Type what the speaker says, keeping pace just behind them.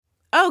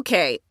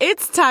Okay,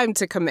 it's time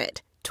to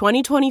commit.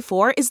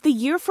 2024 is the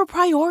year for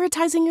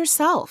prioritizing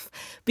yourself.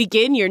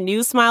 Begin your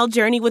new smile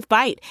journey with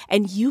Byte,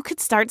 and you could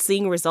start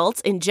seeing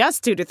results in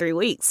just 2 to 3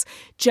 weeks.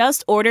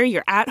 Just order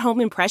your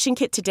at-home impression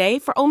kit today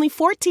for only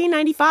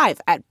 $14.95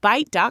 at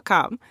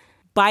Byte.com.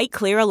 Byte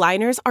Clear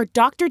aligners are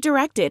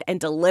doctor-directed and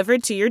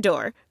delivered to your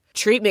door.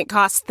 Treatment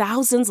costs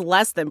thousands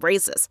less than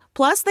braces.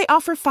 Plus, they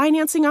offer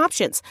financing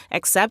options,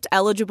 accept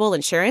eligible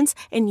insurance,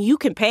 and you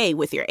can pay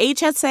with your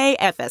HSA,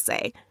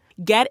 FSA.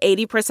 Get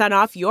 80%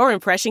 off your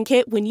impression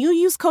kit when you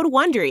use code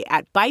WONDERY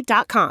at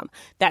Byte.com.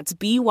 That's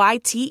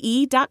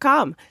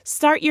BYTE.com.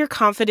 Start your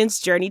confidence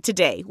journey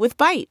today with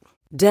Byte.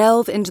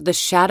 Delve into the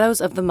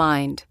shadows of the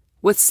mind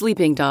with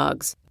Sleeping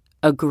Dogs,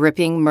 a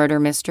gripping murder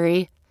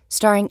mystery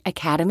starring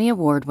Academy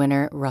Award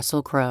winner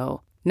Russell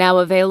Crowe. Now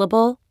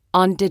available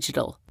on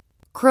digital.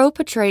 Crowe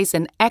portrays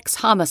an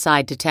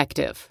ex-homicide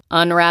detective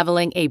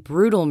unraveling a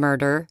brutal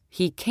murder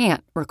he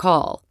can't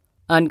recall.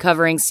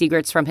 Uncovering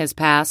secrets from his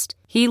past,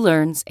 he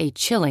learns a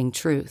chilling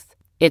truth.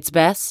 It's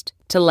best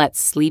to let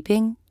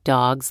sleeping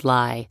dogs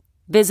lie.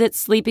 Visit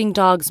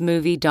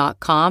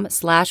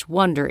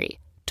sleepingdogsmovie.com/Wondery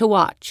to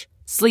watch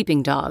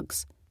Sleeping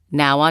Dogs,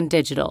 now on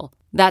digital.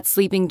 That's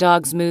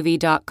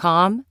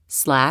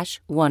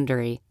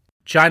sleepingdogsmovie.com/Wondery.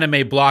 China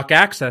may block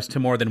access to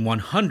more than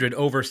 100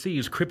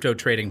 overseas crypto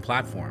trading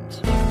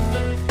platforms.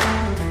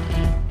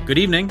 Good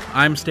evening,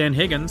 I'm Stan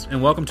Higgins,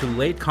 and welcome to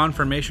Late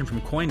Confirmation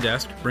from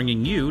CoinDesk,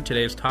 bringing you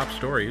today's top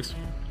stories.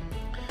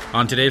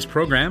 On today's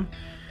program,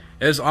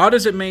 as odd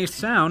as it may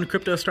sound,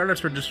 crypto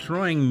startups are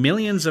destroying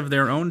millions of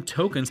their own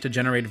tokens to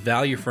generate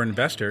value for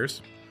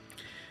investors.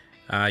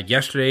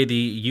 Yesterday, the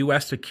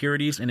U.S.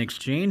 Securities and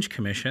Exchange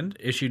Commission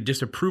issued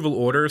disapproval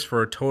orders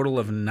for a total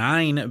of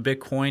 9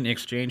 Bitcoin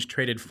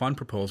exchange-traded fund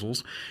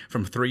proposals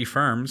from 3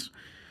 firms.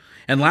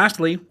 And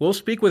lastly, we'll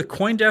speak with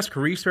CoinDesk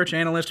research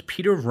analyst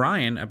Peter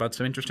Ryan about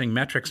some interesting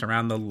metrics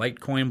around the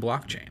Litecoin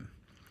blockchain.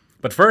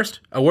 But first,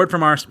 a word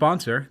from our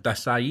sponsor, the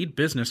Said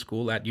Business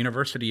School at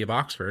University of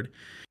Oxford.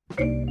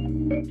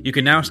 You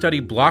can now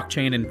study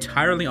blockchain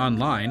entirely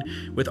online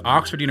with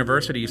Oxford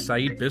University's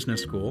Said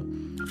Business School.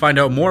 Find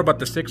out more about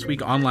the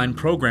 6-week online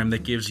program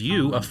that gives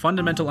you a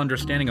fundamental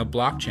understanding of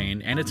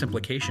blockchain and its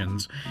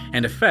implications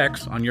and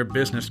effects on your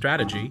business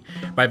strategy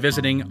by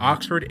visiting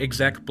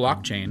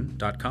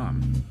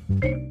oxfordexecblockchain.com.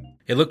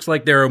 It looks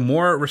like there are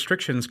more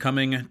restrictions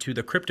coming to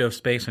the crypto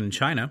space in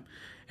China.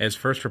 As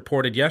first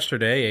reported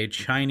yesterday, a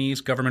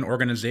Chinese government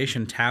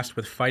organization tasked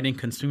with fighting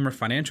consumer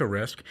financial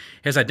risk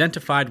has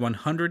identified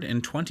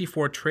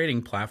 124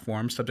 trading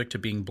platforms subject to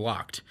being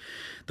blocked.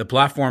 The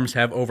platforms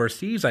have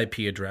overseas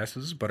IP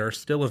addresses but are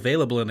still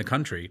available in the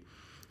country.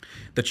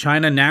 The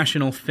China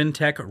National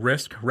FinTech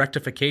Risk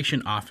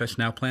Rectification Office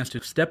now plans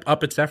to step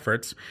up its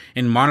efforts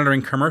in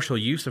monitoring commercial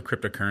use of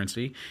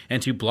cryptocurrency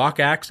and to block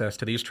access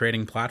to these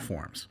trading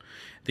platforms.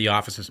 The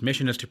office's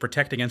mission is to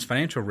protect against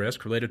financial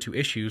risk related to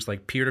issues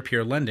like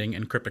peer-to-peer lending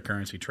and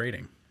cryptocurrency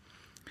trading.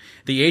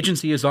 The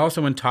agency is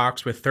also in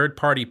talks with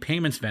third-party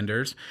payments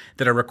vendors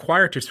that are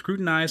required to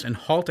scrutinize and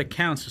halt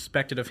accounts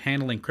suspected of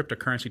handling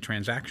cryptocurrency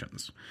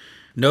transactions.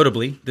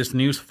 Notably, this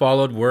news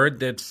followed word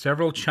that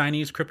several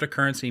Chinese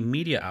cryptocurrency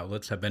media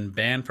outlets have been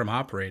banned from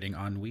operating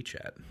on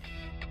WeChat.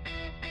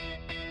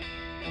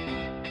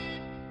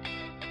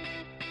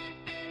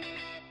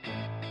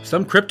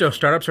 Some crypto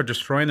startups are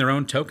destroying their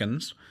own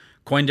tokens.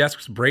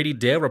 CoinDesk's Brady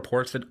Dale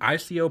reports that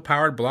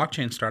ICO-powered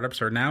blockchain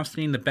startups are now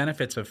seeing the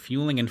benefits of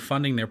fueling and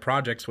funding their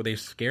projects with a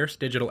scarce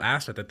digital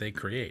asset that they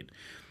create.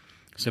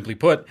 Simply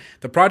put,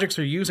 the projects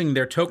are using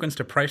their tokens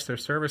to price their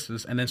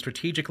services and then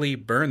strategically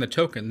burn the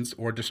tokens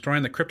or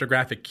destroying the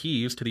cryptographic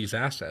keys to these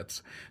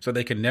assets so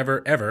they can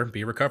never, ever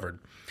be recovered.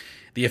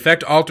 The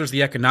effect alters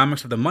the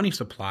economics of the money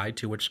supply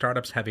to which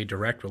startups have a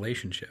direct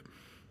relationship.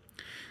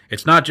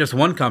 It's not just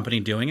one company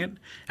doing it.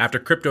 After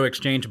crypto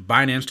exchange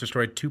Binance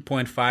destroyed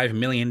 2.5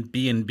 million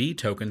BNB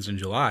tokens in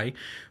July,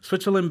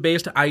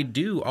 Switzerland-based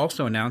iDo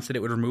also announced that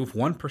it would remove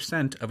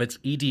 1% of its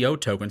EDO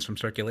tokens from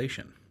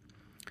circulation.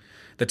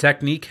 The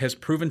technique has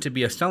proven to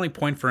be a selling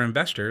point for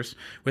investors,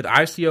 with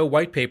ICO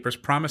white papers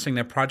promising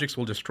that projects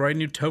will destroy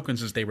new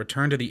tokens as they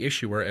return to the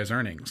issuer as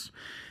earnings.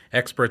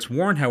 Experts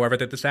warn, however,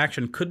 that this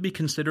action could be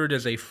considered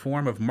as a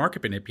form of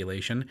market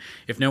manipulation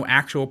if no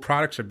actual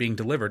products are being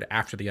delivered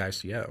after the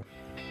ICO.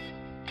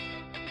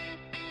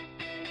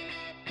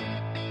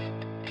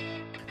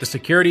 The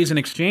Securities and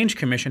Exchange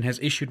Commission has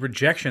issued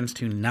rejections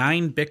to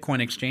 9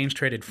 Bitcoin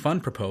exchange-traded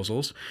fund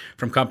proposals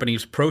from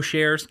companies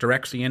ProShares,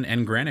 Direxion,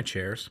 and Granite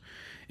Shares.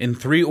 In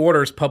 3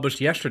 orders published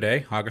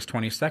yesterday, August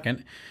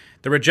 22nd,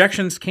 the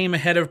rejections came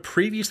ahead of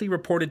previously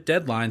reported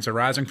deadlines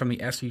arising from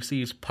the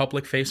SEC's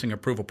public-facing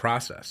approval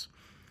process.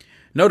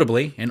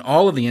 Notably, in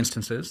all of the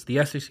instances,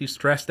 the SEC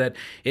stressed that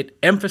it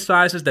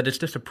emphasizes that its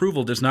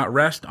disapproval does not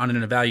rest on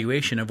an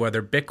evaluation of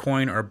whether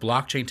Bitcoin or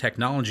blockchain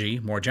technology,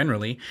 more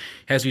generally,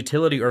 has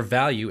utility or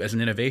value as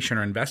an innovation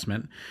or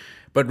investment,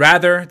 but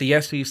rather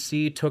the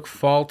SEC took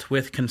fault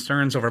with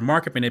concerns over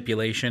market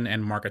manipulation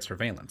and market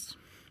surveillance.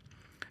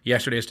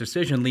 Yesterday's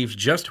decision leaves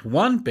just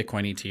one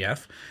Bitcoin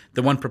ETF,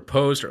 the one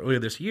proposed earlier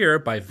this year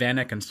by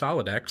VanEck and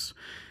Solidex,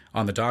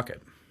 on the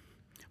docket.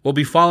 We'll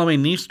be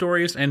following these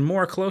stories and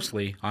more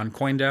closely on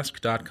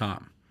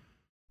CoinDesk.com.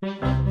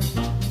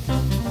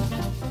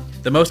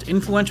 The most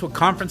influential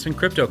conference in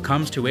crypto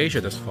comes to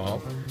Asia this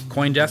fall.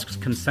 CoinDesk's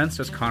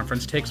Consensus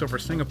Conference takes over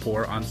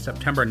Singapore on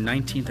September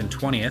 19th and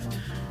 20th.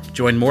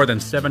 Join more than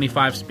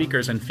 75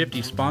 speakers and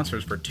 50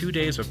 sponsors for 2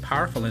 days of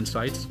powerful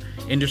insights,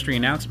 industry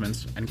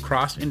announcements, and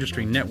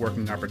cross-industry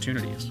networking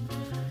opportunities.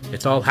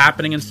 It's all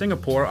happening in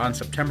Singapore on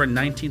September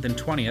 19th and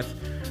 20th.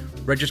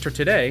 Register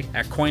today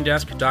at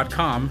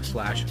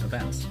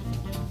CoinDesk.com/events.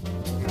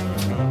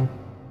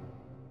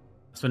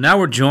 So now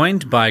we're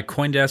joined by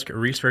CoinDesk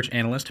research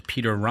analyst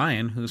Peter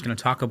Ryan, who's going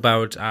to talk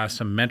about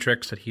some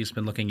metrics that he's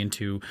been looking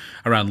into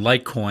around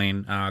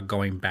Litecoin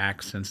going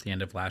back since the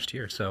end of last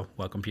year. So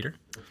welcome, Peter.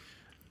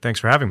 Thanks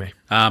for having me.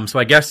 So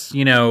I guess,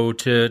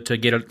 to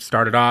get it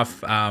started off,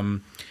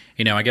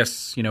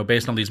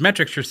 based on these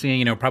metrics you're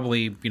seeing,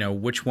 probably,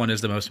 which one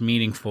is the most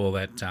meaningful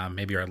that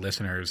maybe our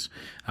listeners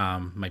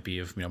might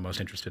be most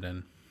interested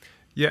in?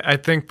 Yeah, I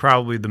think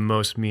probably the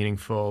most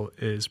meaningful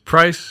is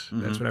price.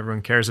 Mm-hmm. That's what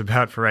everyone cares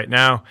about for right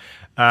now.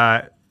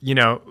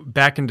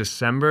 Back in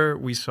December,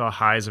 we saw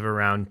highs of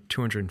around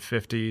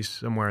 250,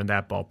 somewhere in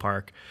that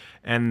ballpark.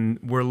 And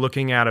we're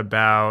looking at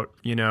about,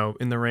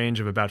 in the range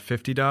of about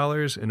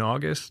 $50 in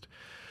August.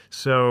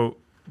 So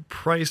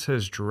price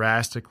has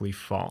drastically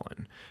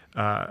fallen.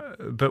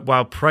 But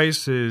while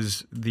price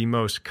is the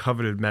most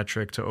coveted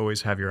metric to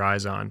always have your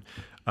eyes on,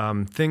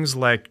 things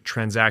like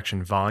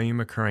transaction volume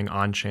occurring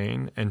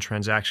on-chain and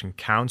transaction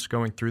counts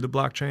going through the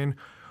blockchain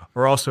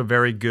are also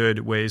very good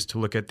ways to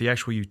look at the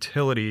actual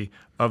utility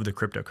of the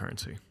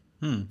cryptocurrency.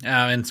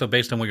 And so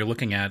based on what you're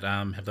looking at,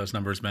 have those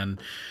numbers been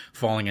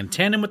falling in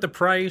tandem with the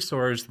price,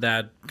 or is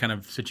that kind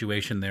of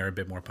situation there a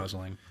bit more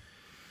puzzling?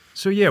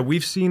 So yeah,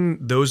 we've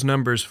seen those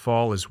numbers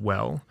fall as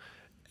well.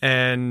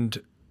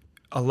 And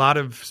a lot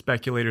of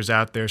speculators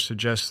out there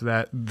suggest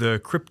that the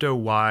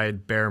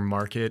crypto-wide bear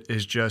market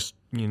is just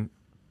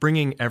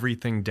bringing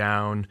everything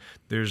down.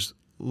 There's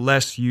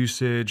less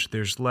usage.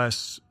 There's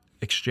less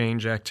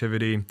exchange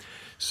activity.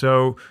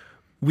 So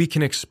we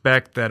can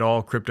expect that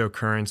all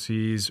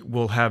cryptocurrencies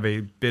will have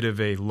a bit of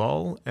a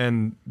lull,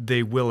 and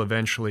they will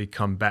eventually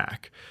come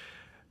back.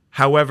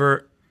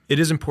 However, it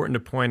is important to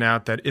point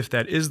out that if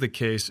that is the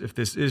case, if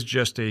this is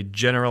just a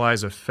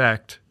generalized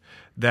effect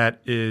that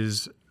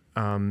is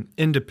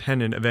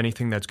independent of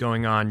anything that's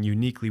going on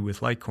uniquely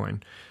with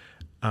Litecoin,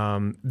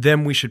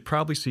 then we should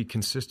probably see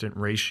consistent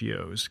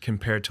ratios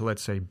compared to,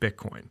 let's say,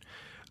 Bitcoin.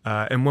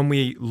 And when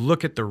we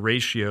look at the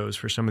ratios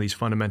for some of these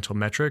fundamental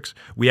metrics,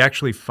 we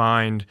actually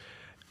find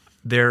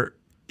there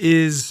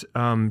is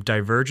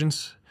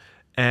divergence.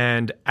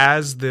 And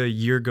as the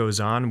year goes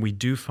on, we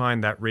do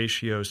find that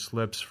ratio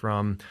slips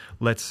from,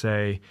 let's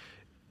say,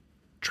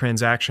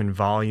 transaction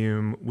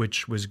volume,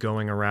 which was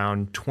going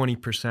around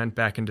 20%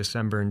 back in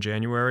December and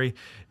January,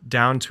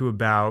 down to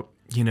about,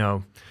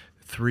 2%.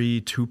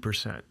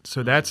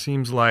 So that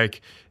seems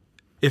like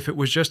if it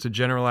was just a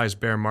generalized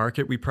bear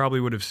market, we probably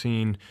would have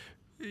seen,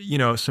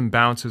 some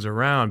bounces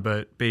around,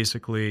 but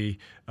basically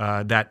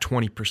that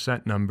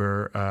 20%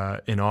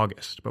 number in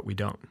August, but we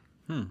don't.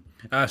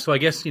 So I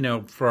guess,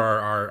 for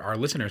our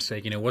listeners'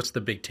 sake, what's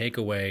the big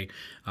takeaway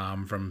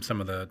from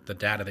some of the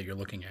data that you're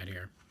looking at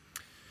here?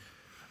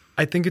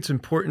 I think it's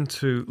important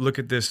to look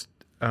at this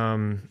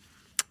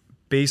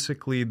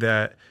basically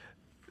that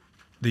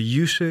the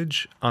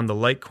usage on the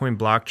Litecoin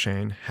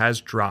blockchain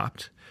has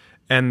dropped,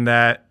 and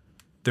that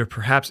there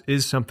perhaps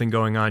is something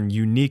going on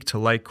unique to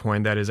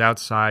Litecoin that is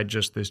outside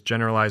just this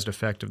generalized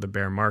effect of the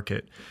bear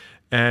market.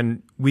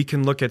 And we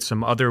can look at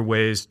some other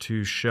ways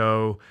to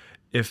show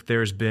if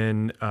there's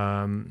been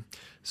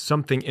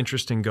something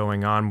interesting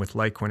going on with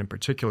Litecoin in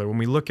particular. When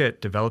we look at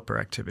developer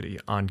activity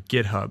on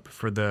GitHub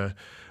for the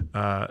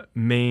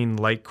main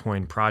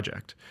Litecoin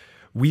project,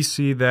 we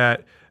see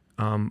that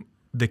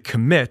the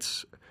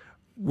commits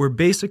were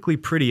basically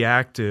pretty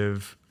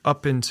active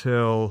up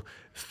until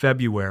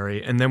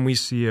February, and then we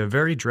see a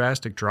very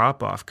drastic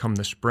drop-off come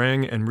the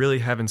spring and really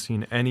haven't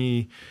seen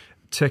any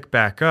tick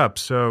back up.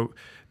 So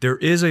there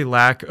is a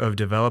lack of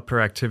developer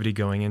activity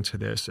going into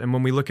this. And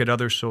when we look at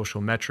other social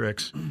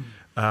metrics,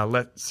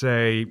 let's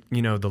say,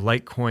 the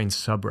Litecoin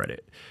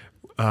subreddit,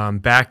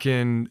 back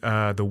in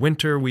the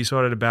winter, we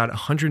saw it at about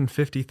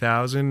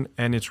 150,000,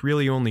 and it's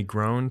really only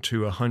grown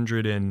to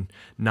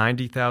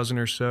 190,000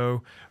 or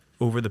so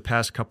over the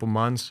past couple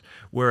months,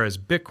 whereas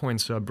Bitcoin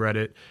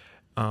subreddit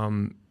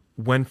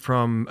went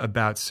from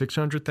about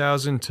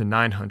 600,000 to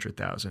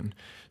 900,000.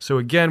 So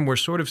again, we're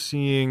sort of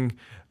seeing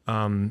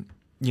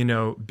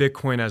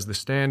Bitcoin as the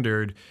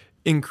standard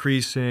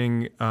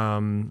increasing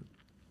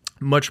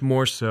much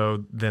more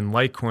so than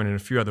Litecoin in a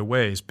few other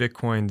ways.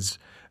 Bitcoin's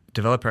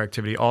developer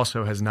activity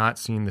also has not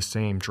seen the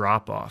same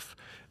drop-off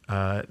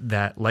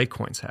that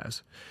Litecoin's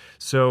has.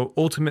 So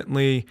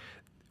ultimately,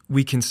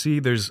 we can see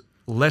there's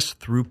less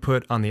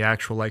throughput on the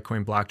actual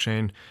Litecoin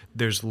blockchain.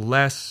 There's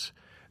less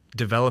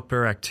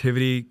developer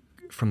activity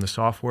from the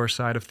software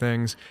side of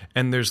things,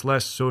 and there's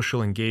less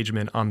social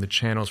engagement on the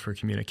channels for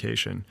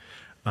communication.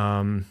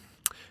 And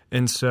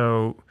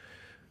so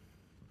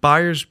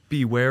buyers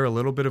beware a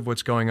little bit of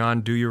what's going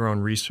on, do your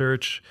own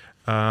research.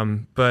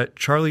 But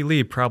Charlie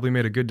Lee probably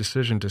made a good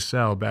decision to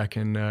sell back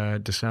in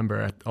December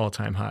at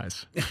all-time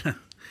highs.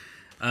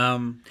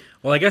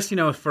 Well, I guess,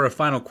 for a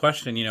final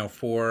question,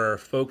 for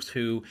folks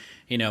who,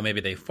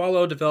 maybe they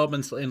follow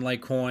developments in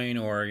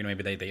Litecoin or,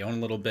 maybe they own a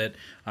little bit,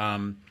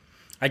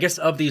 I guess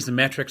of these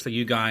metrics that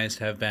you guys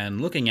have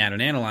been looking at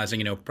and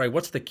analyzing, probably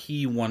what's the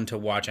key one to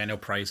watch? I know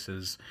price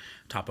is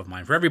top of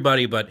mind for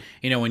everybody, but,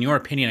 in your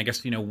opinion, I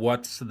guess,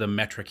 what's the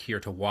metric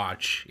here to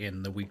watch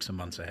in the weeks and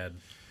months ahead?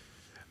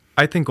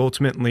 I think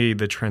ultimately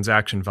the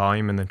transaction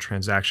volume and the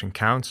transaction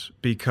counts,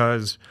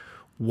 because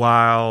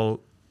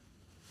while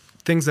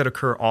things that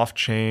occur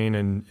off-chain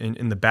and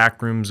in the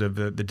back rooms of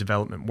the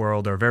development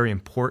world are very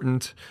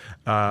important,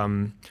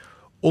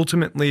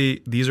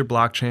 ultimately these are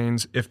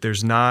blockchains. If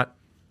there's not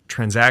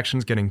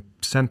transactions getting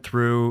sent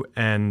through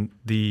and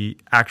the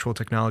actual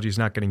technology is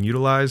not getting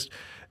utilized,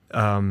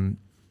 then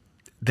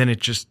it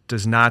just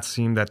does not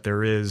seem that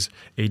there is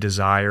a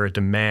desire, a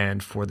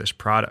demand for this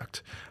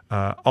product.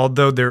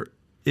 Although there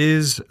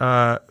is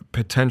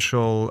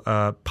potential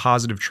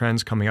positive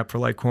trends coming up for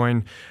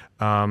Litecoin,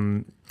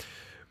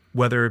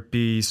 whether it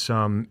be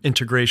some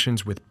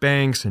integrations with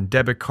banks and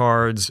debit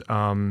cards.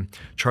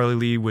 Charlie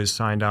Lee was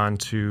signed on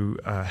to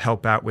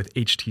help out with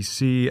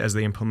HTC as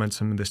they implement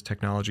some of this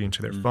technology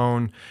into their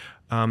phone.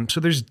 So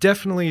there's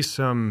definitely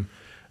some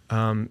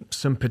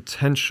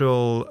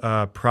potential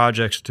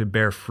projects to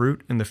bear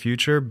fruit in the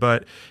future.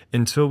 But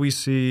until we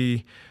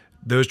see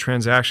those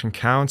transaction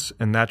counts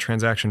and that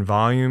transaction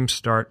volume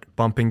start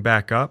bumping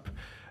back up,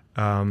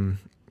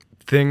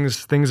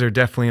 things are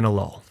definitely in a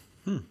lull.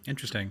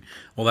 Interesting.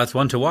 Well, that's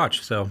one to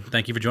watch. So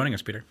thank you for joining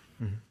us, Peter.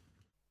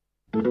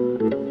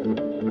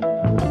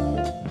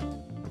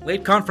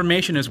 Late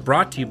Confirmation is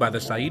brought to you by the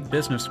Said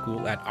Business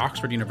School at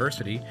Oxford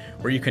University,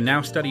 where you can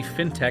now study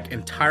fintech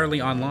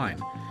entirely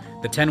online.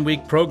 The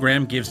 10-week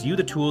program gives you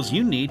the tools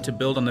you need to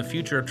build on the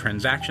future of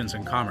transactions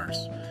and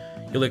commerce.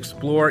 You'll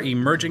explore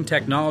emerging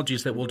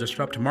technologies that will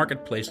disrupt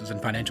marketplaces and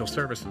financial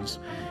services,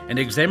 and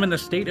examine the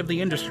state of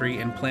the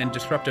industry and plan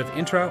disruptive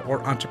intra-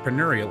 or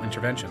entrepreneurial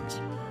interventions.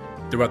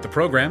 Throughout the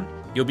program,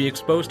 you'll be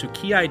exposed to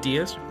key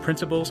ideas,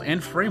 principles,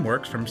 and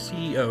frameworks from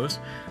CEOs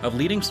of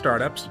leading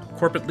startups,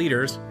 corporate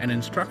leaders, and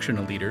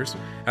instructional leaders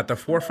at the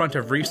forefront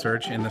of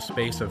research in the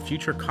space of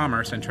future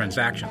commerce and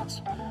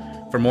transactions.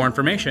 For more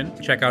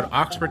information, check out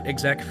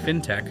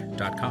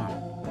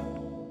oxfordexecfintech.com.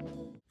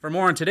 For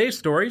more on today's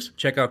stories,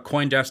 check out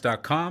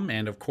Coindesk.com,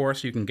 and of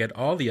course, you can get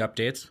all the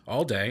updates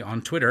all day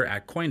on Twitter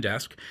at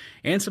Coindesk,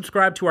 and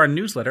subscribe to our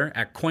newsletter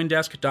at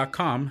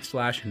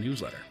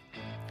coindesk.com/newsletter.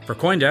 For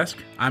Coindesk,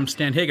 I'm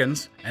Stan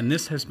Higgins, and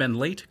this has been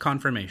Late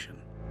Confirmation.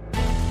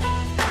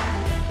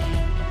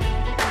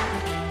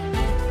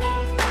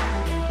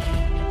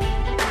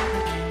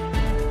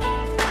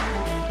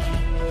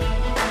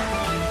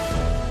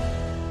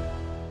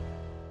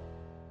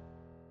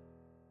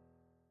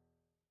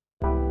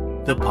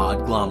 The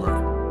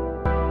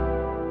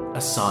Podglomerate,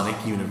 a sonic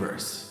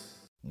universe.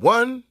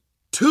 1,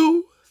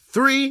 2,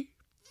 3,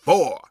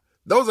 4.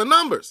 Those are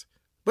numbers,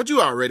 but you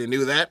already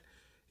knew that.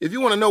 If you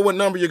want to know what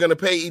number you're going to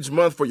pay each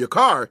month for your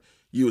car,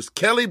 use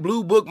Kelley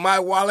Blue Book My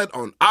Wallet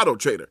on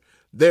AutoTrader.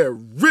 They're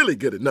really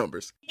good at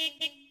numbers.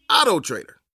 AutoTrader.